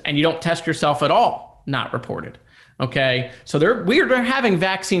symptoms and you don't test yourself at all, not reported. Okay. So they're having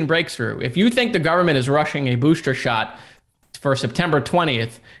vaccine breakthrough. If you think the government is rushing a booster shot for September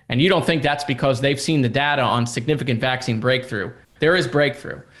 20th, and you don't think that's because they've seen the data on significant vaccine breakthrough, there is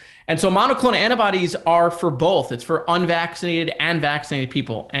breakthrough. And so monoclonal antibodies are for both. It's for unvaccinated and vaccinated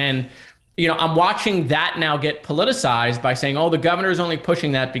people. And, I'm watching that now get politicized by saying, oh, the governor is only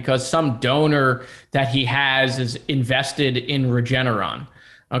pushing that because some donor that he has is invested in Regeneron.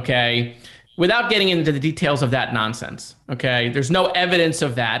 Okay. Without getting into the details of that nonsense. Okay. There's no evidence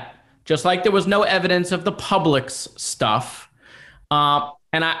of that, just like there was no evidence of the Publix stuff.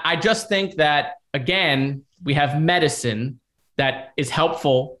 And I just think that, again, we have medicine that is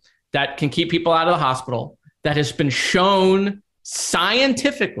helpful, that can keep people out of the hospital, that has been shown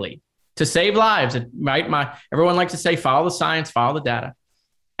scientifically to save lives. Right? Everyone likes to say, follow the science, follow the data.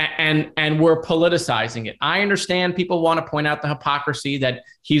 And we're politicizing it. I understand people want to point out the hypocrisy that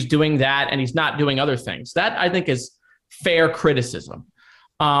he's doing that and he's not doing other things. That, I think, is fair criticism.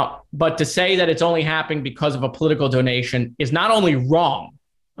 But to say that it's only happening because of a political donation is not only wrong,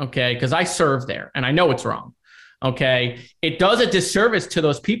 okay, because I serve there and I know it's wrong, okay? It does a disservice to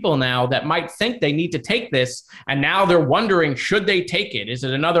those people now that might think they need to take this, and now they're wondering, should they take it? Is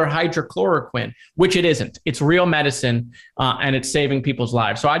it another hydrochloroquine? Which it isn't. It's real medicine, and it's saving people's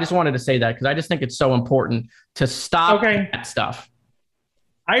lives. So I just wanted to say that because I just think it's so important to stop that stuff.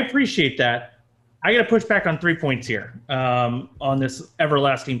 I appreciate that. I got to push back on 3 points here on this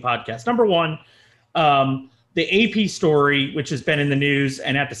everlasting podcast. Number one, the AP story, which has been in the news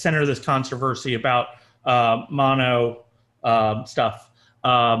and at the center of this controversy about mono stuff,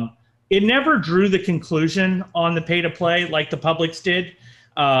 it never drew the conclusion on the pay to play like the Publix did.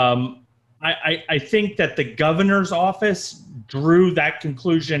 I think that the governor's office drew that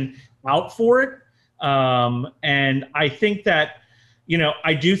conclusion out for it. And I think that,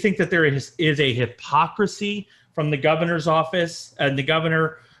 I do think that there is a hypocrisy from the governor's office and the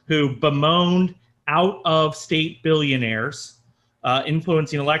governor who bemoaned out of state billionaires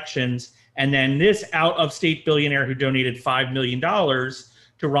influencing elections. And then this out of state billionaire who donated $5 million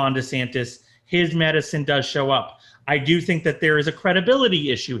to Ron DeSantis, his medicine does show up. I do think that there is a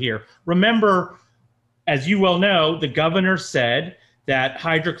credibility issue here. Remember, as you well know, the governor said that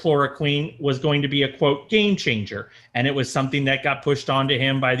hydrochloroquine was going to be a, quote, game changer. And it was something that got pushed onto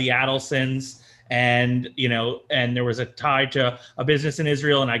him by the Adelsons. And, and there was a tie to a business in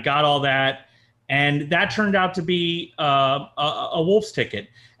Israel. And I got all that. And that turned out to be a wolf's ticket.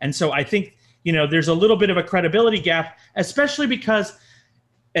 And so I think, there's a little bit of a credibility gap, especially because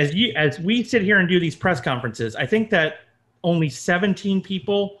as we sit here and do these press conferences, I think that only 17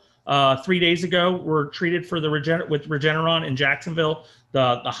 people 3 days ago were treated for with Regeneron in Jacksonville,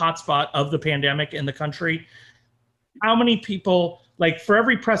 the hotspot of the pandemic in the country. How many people, for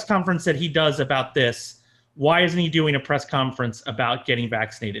every press conference that he does about this, why isn't he doing a press conference about getting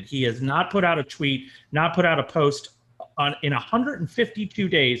vaccinated? He has not put out a tweet, not put out a post in 152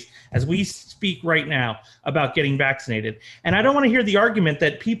 days as we speak right now about getting vaccinated. And I don't want to hear the argument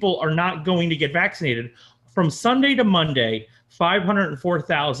that people are not going to get vaccinated. From Sunday to Monday,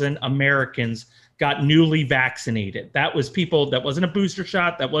 504,000 Americans got newly vaccinated. That was people, that wasn't a booster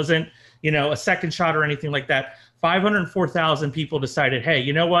shot, that wasn't, a second shot or anything like that. 504,000 people decided, hey,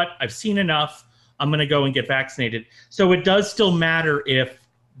 you know what? I've seen enough. I'm going to go and get vaccinated. So it does still matter if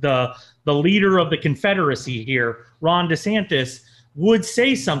the leader of the Confederacy here, Ron DeSantis, would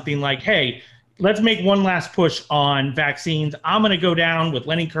say something like, hey, let's make one last push on vaccines. I'm going to go down with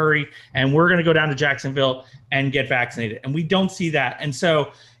Lenny Curry and we're going to go down to Jacksonville and get vaccinated. And we don't see that. And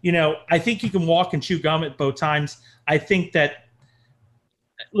so, I think you can walk and chew gum at both times. I think that,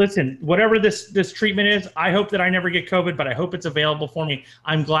 listen, whatever this treatment is, I hope that I never get COVID, but I hope it's available for me.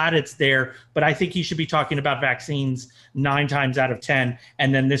 I'm glad it's there, but I think he should be talking about vaccines 9 times out of 10.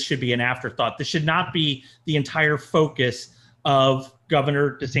 And then this should be an afterthought. This should not be the entire focus of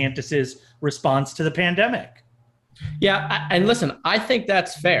Governor DeSantis's response to the pandemic. Yeah. And listen, I think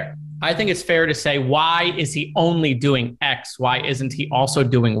that's fair. I think it's fair to say, why is he only doing X? Why isn't he also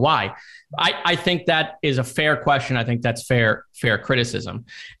doing Y? I think that is a fair question. I think that's fair criticism.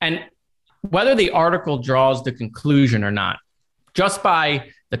 And whether the article draws the conclusion or not, just by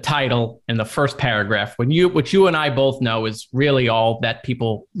the title and the first paragraph, which you and I both know is really all that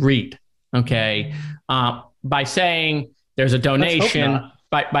people read. Okay. By saying there's a donation,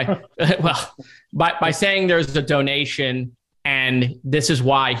 by saying there's a donation and this is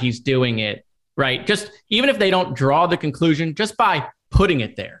why he's doing it, right? Just even if they don't draw the conclusion, just by putting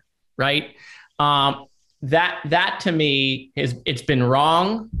it there, right? That to me it's been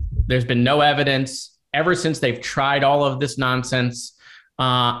wrong. There's been no evidence ever since they've tried all of this nonsense.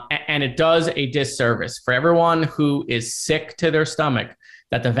 And it does a disservice for everyone who is sick to their stomach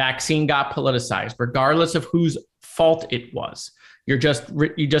that the vaccine got politicized, regardless of whose fault it was. You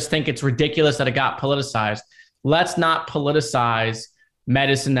just think it's ridiculous that it got politicized. Let's not politicize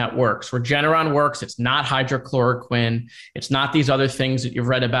medicine that works. Regeneron works. It's not hydrochloroquine. It's not these other things that you've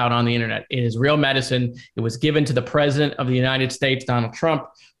read about on the internet. It is real medicine. It was given to the president of the United States, Donald Trump,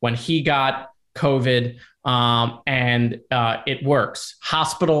 when he got COVID, and it works.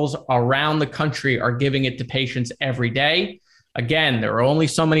 Hospitals around the country are giving it to patients every day. Again, there are only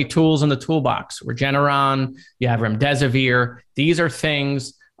so many tools in the toolbox. Regeneron, you have remdesivir. These are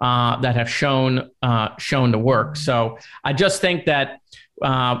things that have shown to work. So I just think that,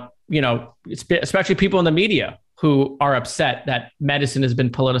 especially people in the media who are upset that medicine has been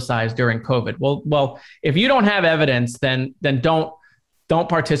politicized during COVID. Well, if you don't have evidence, then don't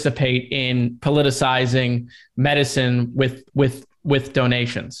participate in politicizing medicine with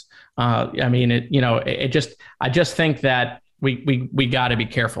donations. I just think that we got to be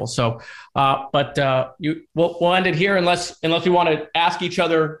careful. So, we'll end it here unless we want to ask each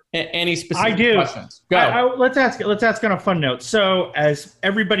other any specific questions. Go. Let's ask on a fun note. So, as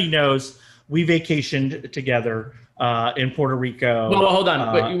everybody knows, we vacationed together in Puerto Rico. Well, hold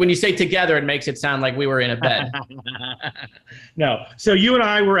on. When you say together, it makes it sound like we were in a bed. No. So you and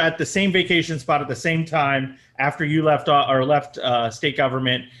I were at the same vacation spot at the same time after you left state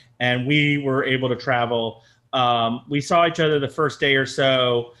government, and we were able to travel. We saw each other the first day or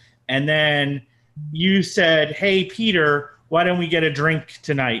so, and then you said, "Hey, Peter, why don't we get a drink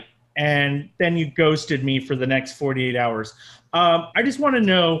tonight?" And then you ghosted me for the next 48 hours. I just want to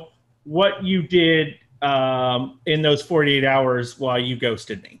know what you did in those 48 hours while you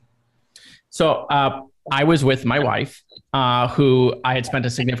ghosted me. So I was with my wife, who I had spent a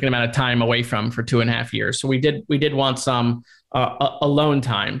significant amount of time away from for 2.5 years. So we did want some alone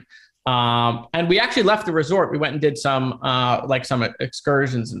time. And we actually left the resort. We went and did some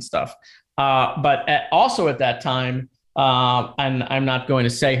excursions and stuff. But also at that time, and I'm not going to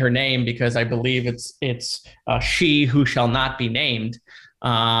say her name because I believe it's she who shall not be named.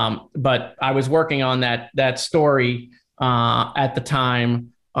 But I was working on that story at the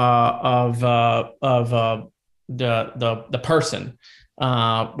time of the person,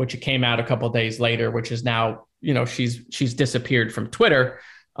 which it came out a couple of days later, which is now, she's disappeared from Twitter,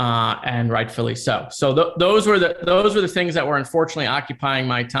 and rightfully so. So those were the things that were unfortunately occupying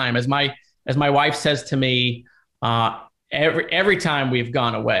my time. As my wife says to me, every time we've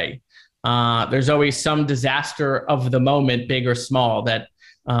gone away, there's always some disaster of the moment, big or small, that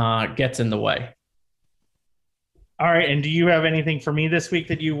gets in the way. All right. And do you have anything for me this week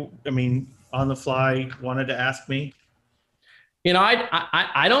that on the fly wanted to ask me?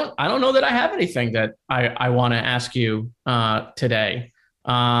 I don't know that I have anything that I want to ask you today.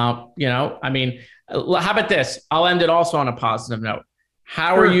 How about this? I'll end it also on a positive note.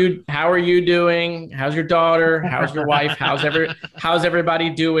 How are you doing? How's your daughter? How's your wife? How's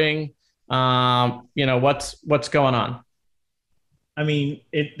everybody doing? What's going on?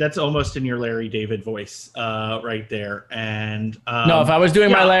 That's almost in your Larry David voice, right there. And no, if I was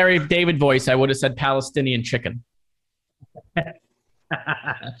doing my Larry David voice, I would have said Palestinian chicken.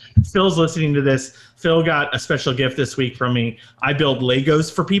 Phil's listening to this. Phil got a special gift this week from me. I build Legos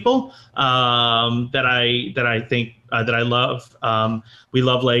for people that I love. We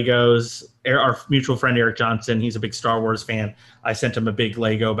love Legos. Our mutual friend Eric Johnson, he's a big Star Wars fan. I sent him a big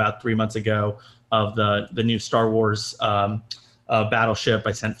Lego about 3 months ago of the new Star Wars battleship.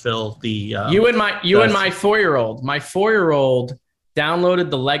 I sent Phil the you and my 4-year-old. My 4-year-old downloaded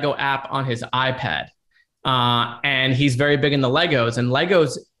the Lego app on his iPad. And he's very big in the Legos, and Lego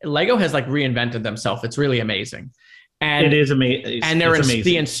has reinvented themselves. It's really amazing. And it is amazing. And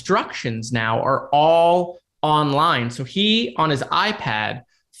the instructions now are all online. So he, on his iPad,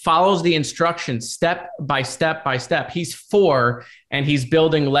 follows the instructions step by step by step. He's 4 and he's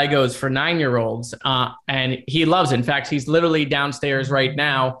building Legos for 9-year-olds. And he loves it. In fact, he's literally downstairs right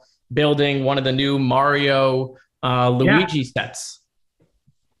now building one of the new Mario Luigi sets.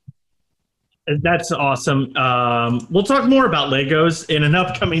 That's awesome. We'll talk more about Legos in an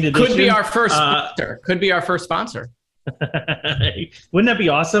upcoming edition. Could be our first sponsor. Wouldn't that be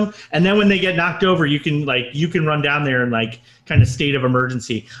awesome? And then when they get knocked over, you can run down there and kind of state of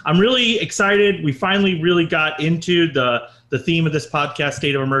emergency. I'm really excited. We finally really got into the theme of this podcast,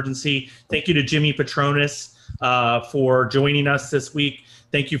 state of emergency. Thank you to Jimmy Patronis for joining us this week.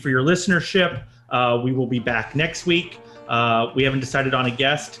 Thank you for your listenership. We will be back next week. We haven't decided on a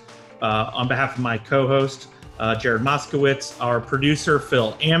guest. On behalf of my co-host, Jared Moskowitz, our producer,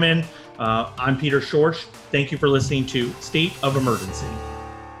 Phil Ammon, I'm Peter Schorsch. Thank you for listening to State of Emergency.